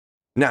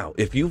Now,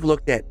 if you've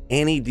looked at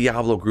any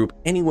Diablo group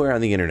anywhere on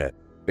the internet,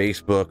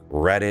 Facebook,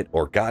 Reddit,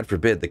 or God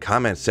forbid, the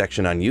comments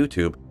section on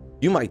YouTube,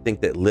 you might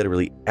think that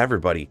literally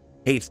everybody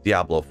hates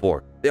Diablo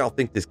 4. They all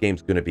think this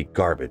game's going to be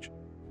garbage.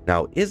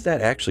 Now, is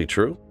that actually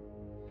true?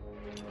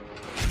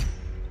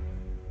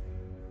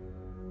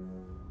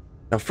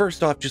 Now,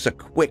 first off, just a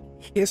quick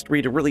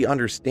history to really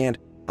understand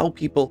how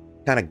people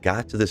kind of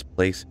got to this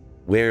place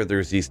where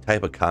there's these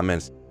type of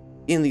comments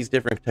in these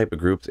different type of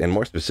groups, and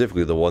more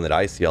specifically, the one that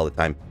I see all the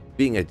time,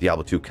 being a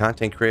Diablo 2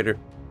 content creator,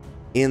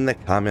 in the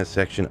comment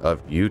section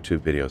of YouTube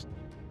videos.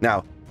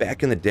 Now,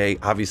 back in the day,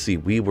 obviously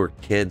we were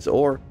kids,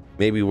 or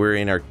maybe we're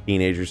in our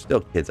teenagers,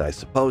 still kids, I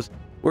suppose.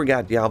 We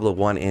got Diablo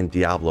 1 and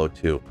Diablo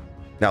 2.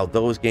 Now,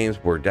 those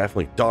games were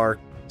definitely dark,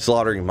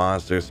 slaughtering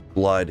monsters,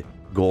 blood,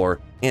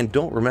 gore, and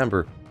don't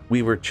remember,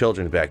 we were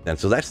children back then,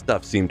 so that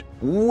stuff seemed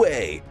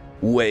way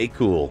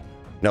cool.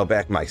 Now,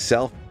 back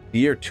myself, the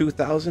year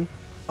 2000,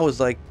 I was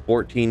like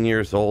 14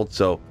 years old,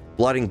 so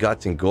blood and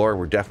guts and gore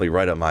were definitely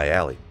right up my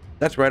alley.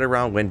 That's right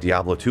around when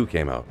Diablo 2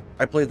 came out.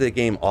 I played the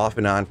game off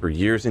and on for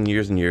years and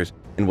years and years,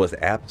 and was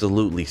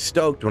absolutely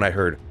stoked when I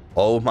heard,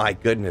 oh my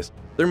goodness,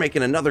 they're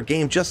making another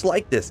game just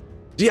like this,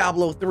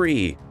 Diablo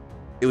 3.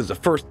 It was the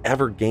first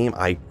ever game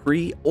I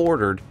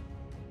pre-ordered,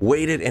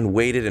 waited and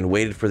waited and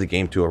waited for the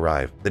game to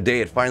arrive. The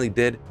day it finally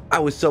did, I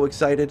was so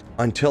excited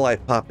until I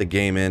popped the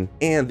game in,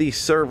 and these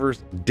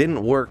servers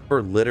didn't work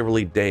for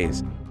literally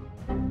days.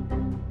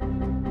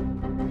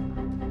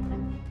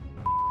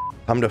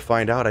 Come to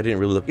find out, I didn't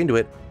really look into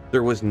it,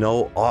 there was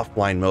no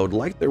offline mode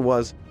like there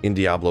was in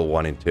Diablo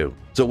 1 and 2.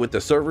 So with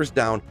the servers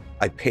down,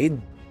 I paid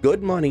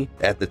good money.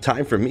 At the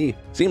time, for me,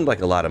 seemed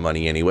like a lot of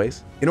money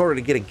anyways, in order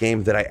to get a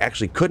game that I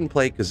actually couldn't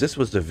play, because this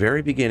was the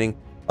very beginning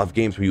of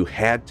games where you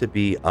had to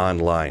be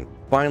online.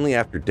 Finally,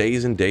 after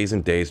days and days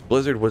and days,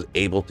 Blizzard was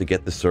able to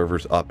get the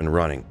servers up and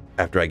running.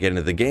 After I get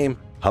into the game,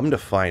 come to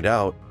find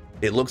out,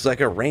 it looks like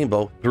a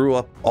rainbow threw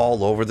up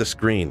all over the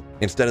screen.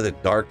 Instead of the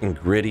dark and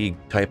gritty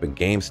type of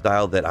game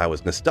style that I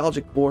was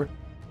nostalgic for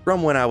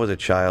from when I was a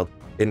child,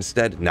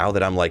 instead, now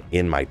that I'm like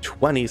in my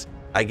 20s,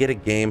 I get a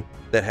game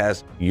that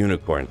has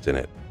unicorns in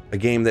it. A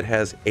game that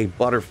has a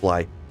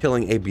butterfly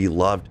killing a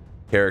beloved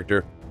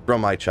character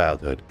from my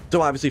childhood.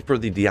 So obviously for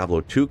the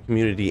Diablo 2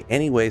 community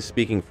anyways,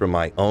 speaking from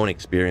my own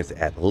experience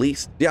at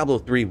least, Diablo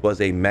 3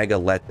 was a mega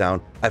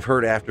letdown. I've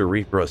heard after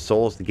Reaper of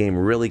Souls, the game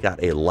really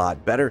got a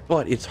lot better,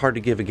 but it's hard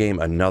to give a game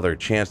another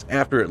chance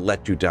after it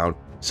let you down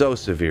so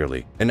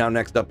severely. And now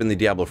next up in the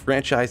Diablo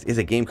franchise is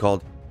a game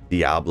called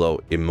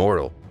Diablo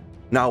Immortal.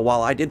 Now,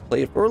 while I did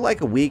play it for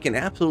like a week, an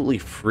absolutely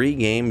free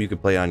game you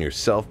could play on your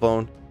cell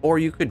phone, or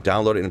you could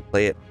download it and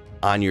play it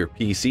on your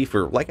PC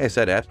for, like I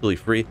said, absolutely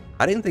free.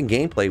 I didn't think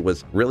gameplay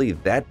was really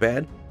that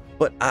bad,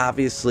 but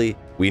obviously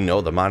we know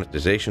the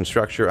monetization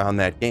structure on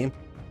that game,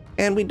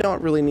 and we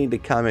don't really need to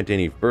comment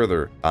any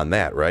further on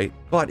that, right?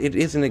 But it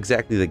isn't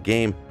exactly the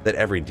game that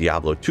every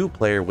Diablo 2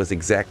 player was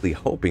exactly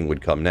hoping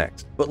would come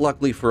next. But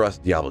luckily for us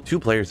Diablo 2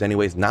 players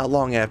anyways, not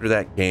long after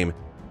that came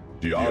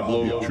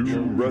Diablo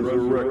 2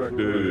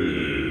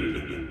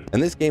 Resurrected.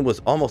 And this game was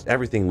almost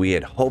everything we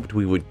had hoped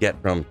we would get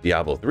from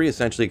Diablo 3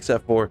 essentially,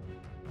 except for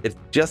it's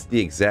just the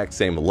exact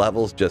same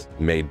levels, just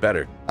made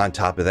better. On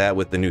top of that,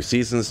 with the new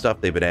season stuff,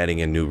 they've been adding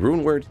in new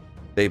rune words,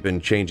 they've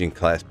been changing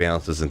class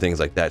balances and things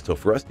like that. So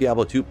for us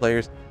Diablo 2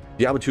 players,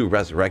 Diablo 2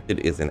 Resurrected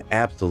is an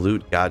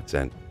absolute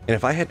godsend. And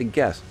if I had to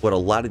guess, what a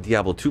lot of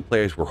Diablo 2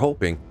 players were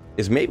hoping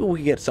is maybe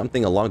we get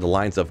something along the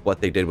lines of what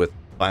they did with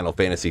Final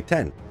Fantasy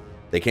X.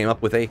 They came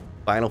up with a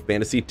Final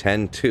Fantasy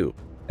X-2.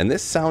 And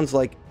this sounds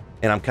like,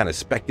 and I'm kind of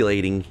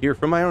speculating here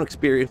from my own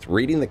experience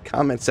reading the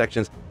comment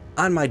sections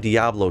on my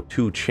Diablo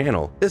 2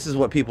 channel, this is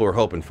what people were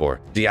hoping for.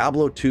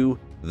 Diablo 2,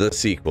 the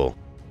sequel.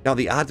 Now,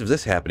 the odds of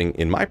this happening,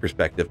 in my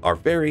perspective, are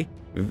very,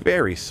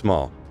 very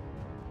small.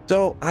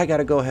 So I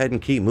gotta go ahead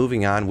and keep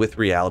moving on with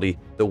reality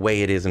the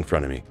way it is in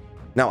front of me.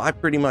 Now, I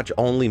pretty much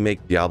only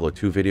make Diablo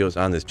 2 videos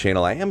on this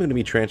channel. I am going to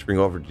be transferring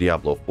over to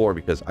Diablo 4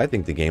 because I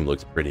think the game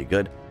looks pretty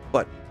good.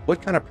 But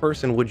what kind of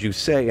person would you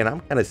say, and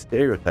I'm kind of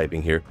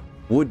stereotyping here,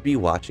 would be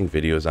watching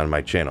videos on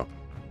my channel?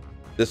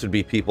 This would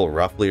be people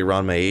roughly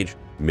around my age,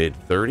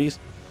 mid-30s.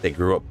 They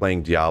grew up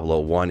playing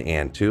Diablo 1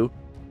 and 2,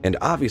 and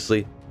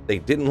obviously they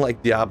didn't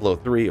like Diablo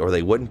 3 or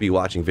they wouldn't be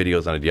watching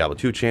videos on a Diablo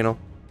 2 channel,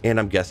 and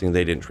I'm guessing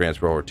they didn't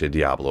transfer over to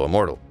Diablo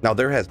Immortal. Now,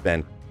 there has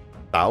been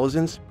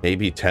thousands,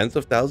 maybe tens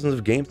of thousands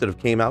of games that have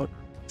came out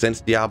since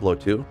Diablo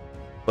 2,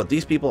 but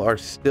these people are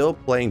still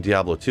playing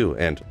Diablo 2,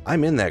 and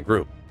I'm in that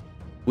group.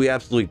 We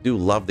absolutely do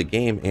love the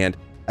game, and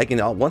I can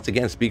once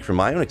again speak from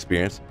my own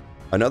experience.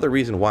 Another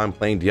reason why I'm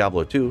playing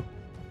Diablo 2,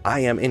 I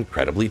am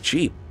incredibly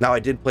cheap. Now, I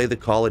did play the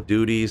Call of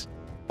Duties,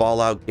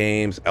 Fallout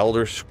games,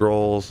 Elder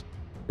Scrolls,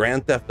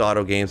 Grand Theft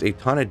Auto games, a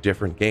ton of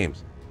different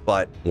games.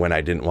 But when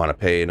I didn't want to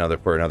pay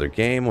for another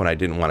game, when I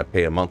didn't want to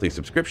pay a monthly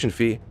subscription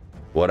fee,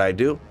 what'd I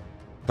do?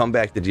 Come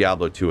back to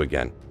Diablo 2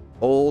 again.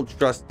 Old,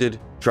 trusted,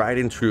 tried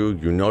and true,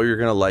 you know you're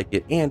gonna like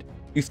it, and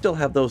you still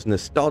have those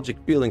nostalgic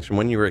feelings from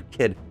when you were a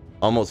kid,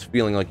 almost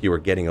feeling like you were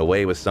getting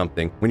away with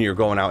something when you were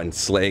going out and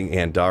slaying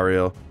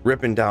Andariel,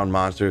 ripping down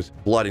monsters,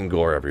 blood and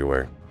gore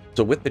everywhere.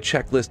 So with the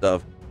checklist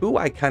of who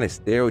I kind of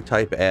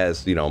stereotype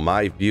as,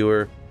 my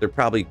viewer, they're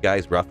probably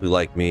guys roughly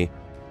like me.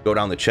 Go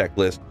down the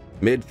checklist,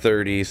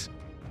 mid-30s,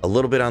 a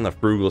little bit on the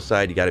frugal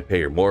side. You got to pay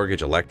your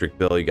mortgage, electric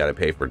bill, you got to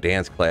pay for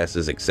dance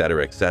classes,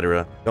 etc.,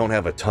 etc. Don't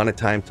have a ton of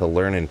time to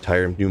learn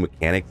entire new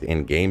mechanics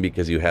in game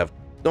because you have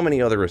so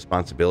many other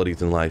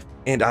responsibilities in life.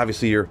 And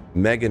obviously you're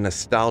mega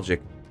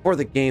nostalgic for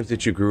the games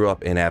that you grew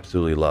up and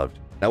absolutely loved.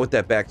 Now with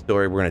that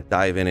backstory, we're going to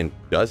dive in and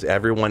does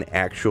everyone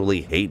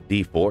actually hate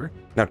D4?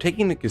 Now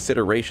taking into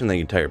consideration the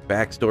entire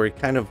backstory,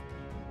 kind of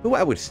who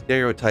I would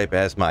stereotype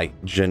as my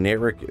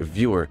generic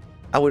viewer,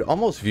 I would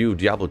almost view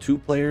Diablo 2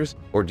 players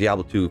or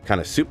Diablo 2 kind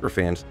of super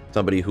fans,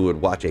 somebody who would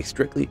watch a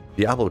strictly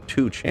Diablo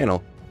 2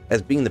 channel,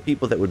 as being the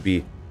people that would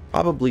be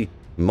probably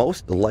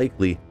most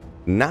likely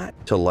not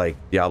to like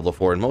Diablo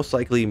 4 and most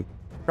likely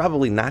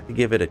probably not to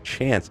give it a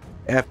chance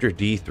after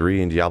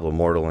D3 and Diablo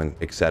Immortal and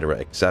etc,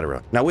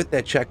 etc. Now with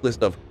that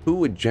checklist of who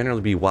would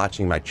generally be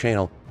watching my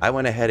channel, I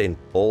went ahead and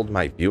polled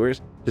my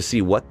viewers to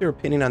see what their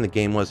opinion on the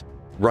game was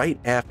right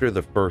after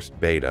the first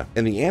beta.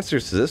 And the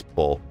answers to this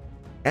poll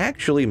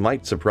actually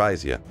might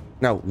surprise you.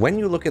 Now, when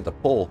you look at the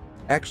poll,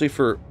 actually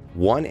for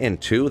 1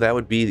 and 2, that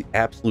would be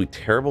absolutely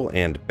terrible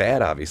and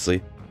bad,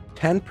 obviously,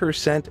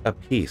 10%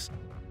 apiece.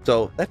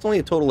 So that's only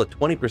a total of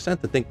 20%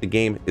 that think the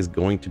game is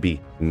going to be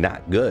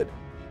not good.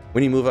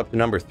 When you move up to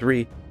number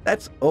 3,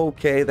 that's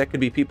okay. That could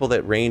be people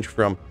that range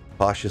from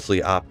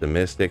cautiously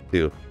optimistic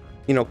to,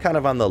 kind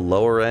of on the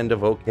lower end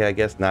of okay, I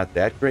guess not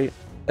that great.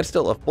 That's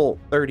still a full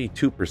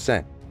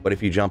 32%. But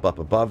if you jump up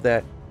above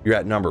that, you're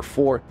at number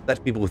 4. That's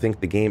people who think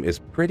the game is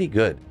pretty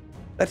good.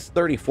 That's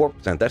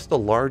 34%. That's the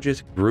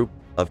largest group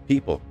of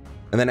people.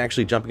 And then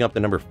actually jumping up to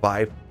number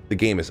 5, the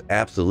game is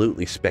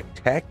absolutely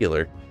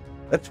spectacular.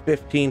 That's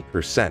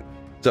 15%.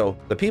 So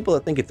the people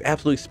that think it's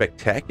absolutely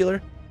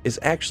spectacular is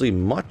actually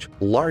much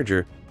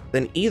larger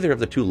than either of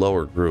the two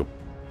lower groups.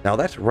 Now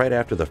that's right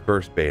after the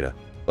first beta,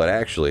 but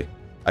actually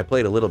I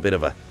played a little bit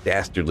of a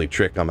dastardly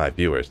trick on my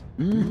viewers.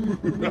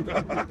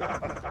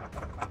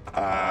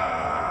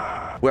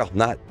 Well,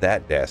 not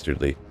that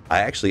dastardly. I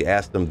actually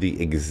asked them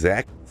the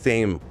exact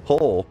same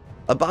poll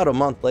about a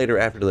month later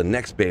after the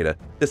next beta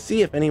to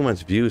see if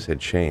anyone's views had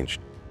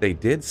changed. They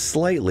did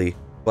slightly,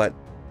 but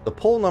the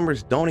poll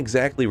numbers don't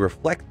exactly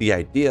reflect the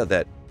idea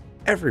that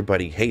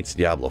everybody hates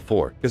Diablo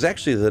 4, because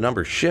actually the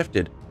numbers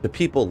shifted to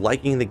people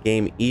liking the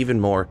game even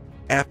more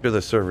after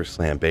the Server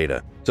Slam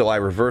beta. So I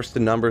reversed the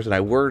numbers and I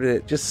worded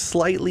it just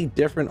slightly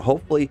different,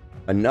 hopefully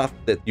enough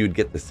that you'd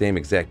get the same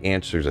exact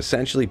answers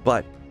essentially,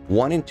 but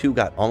 1 and 2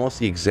 got almost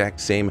the exact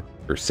same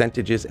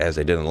percentages as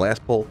I did in the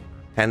last poll,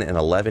 10 and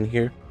 11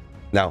 here.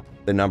 Now,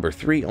 the number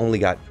 3 only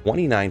got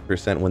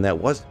 29% when that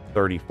was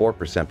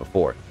 34%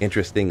 before.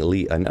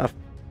 Interestingly enough,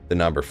 the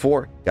number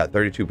 4 got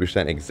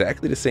 32%,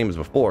 exactly the same as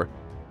before,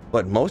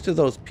 but most of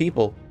those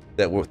people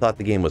that thought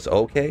the game was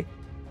okay,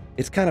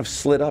 it's kind of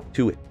slid up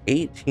to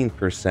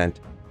 18%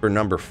 for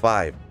number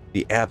 5,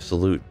 the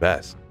absolute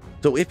best.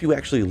 So if you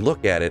actually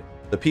look at it,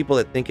 the people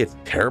that think it's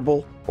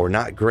terrible or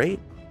not great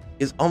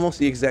is almost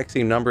the exact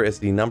same number as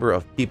the number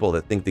of people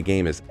that think the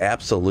game is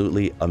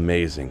absolutely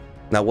amazing.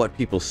 Now, what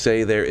people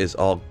say there is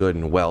all good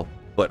and well,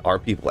 but are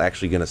people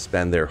actually going to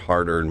spend their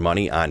hard-earned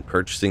money on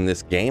purchasing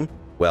this game?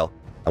 Well,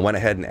 I went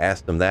ahead and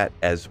asked them that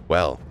as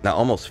well. Now,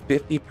 almost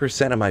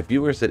 50% of my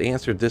viewers that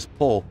answered this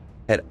poll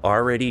had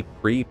already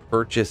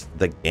pre-purchased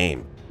the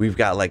game. We've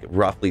got like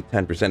roughly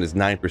 10% is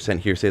 9%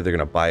 here say they're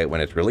going to buy it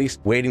when it's released,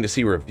 waiting to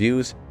see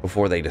reviews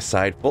before they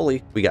decide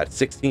fully. We got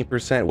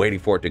 16% waiting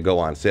for it to go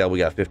on sale. We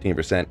got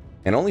 15%,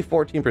 and only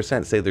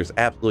 14% say there's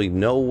absolutely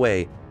no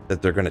way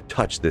that they're going to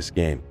touch this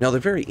game. Now, the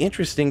very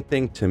interesting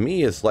thing to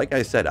me is, like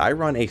I said, I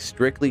run a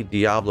strictly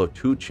Diablo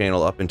 2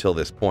 channel up until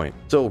this point.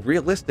 So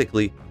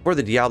realistically, for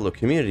the Diablo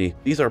community,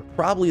 these are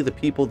probably the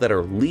people that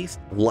are least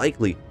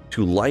likely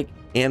to like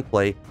and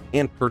play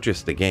and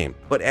purchase the game.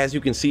 But as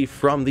you can see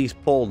from these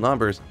poll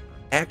numbers,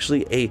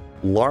 actually a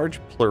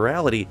large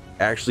plurality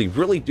actually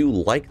really do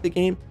like the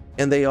game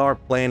and they are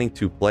planning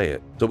to play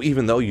it. So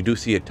even though you do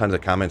see a ton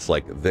of comments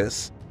like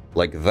this,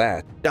 like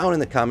that, down in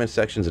the comment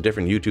sections of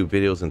different YouTube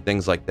videos and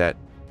things like that,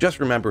 just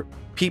remember,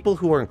 people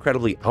who are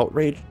incredibly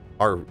outraged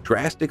are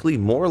drastically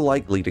more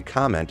likely to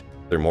comment.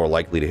 They're more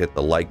likely to hit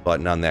the like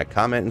button on that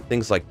comment and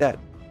things like that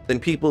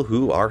than people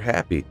who are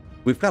happy.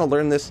 We've kind of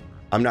learned this.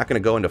 I'm not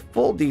going to go into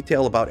full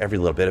detail about every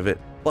little bit of it,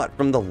 but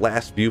from the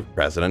last few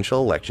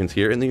presidential elections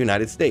here in the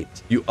United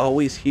States, you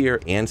always hear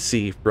and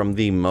see from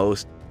the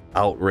most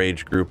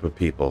outraged group of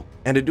people.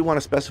 And I do want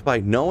to specify,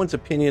 no one's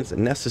opinion is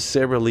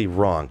necessarily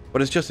wrong,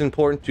 but it's just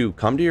important to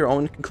come to your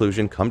own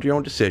conclusion, come to your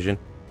own decision.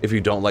 If you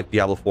don't like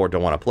Diablo 4,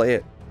 don't want to play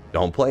it,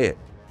 don't play it.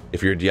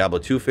 If you're a Diablo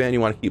 2 fan, you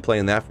want to keep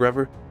playing that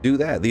forever, do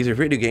that. These are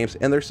video games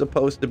and they're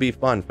supposed to be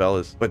fun,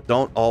 fellas. But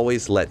don't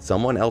always let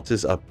someone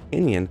else's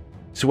opinion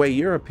sway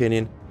your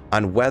opinion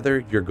on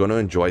whether you're going to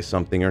enjoy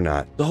something or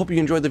not. So I hope you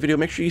enjoyed the video.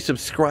 Make sure you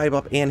subscribe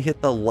up and hit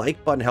the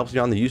like button. It helps me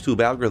on the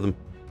YouTube algorithm.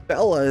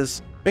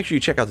 Fellas, make sure you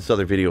check out this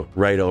other video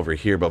right over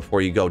here. But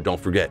before you go, don't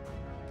forget,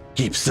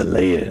 keep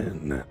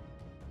slaying.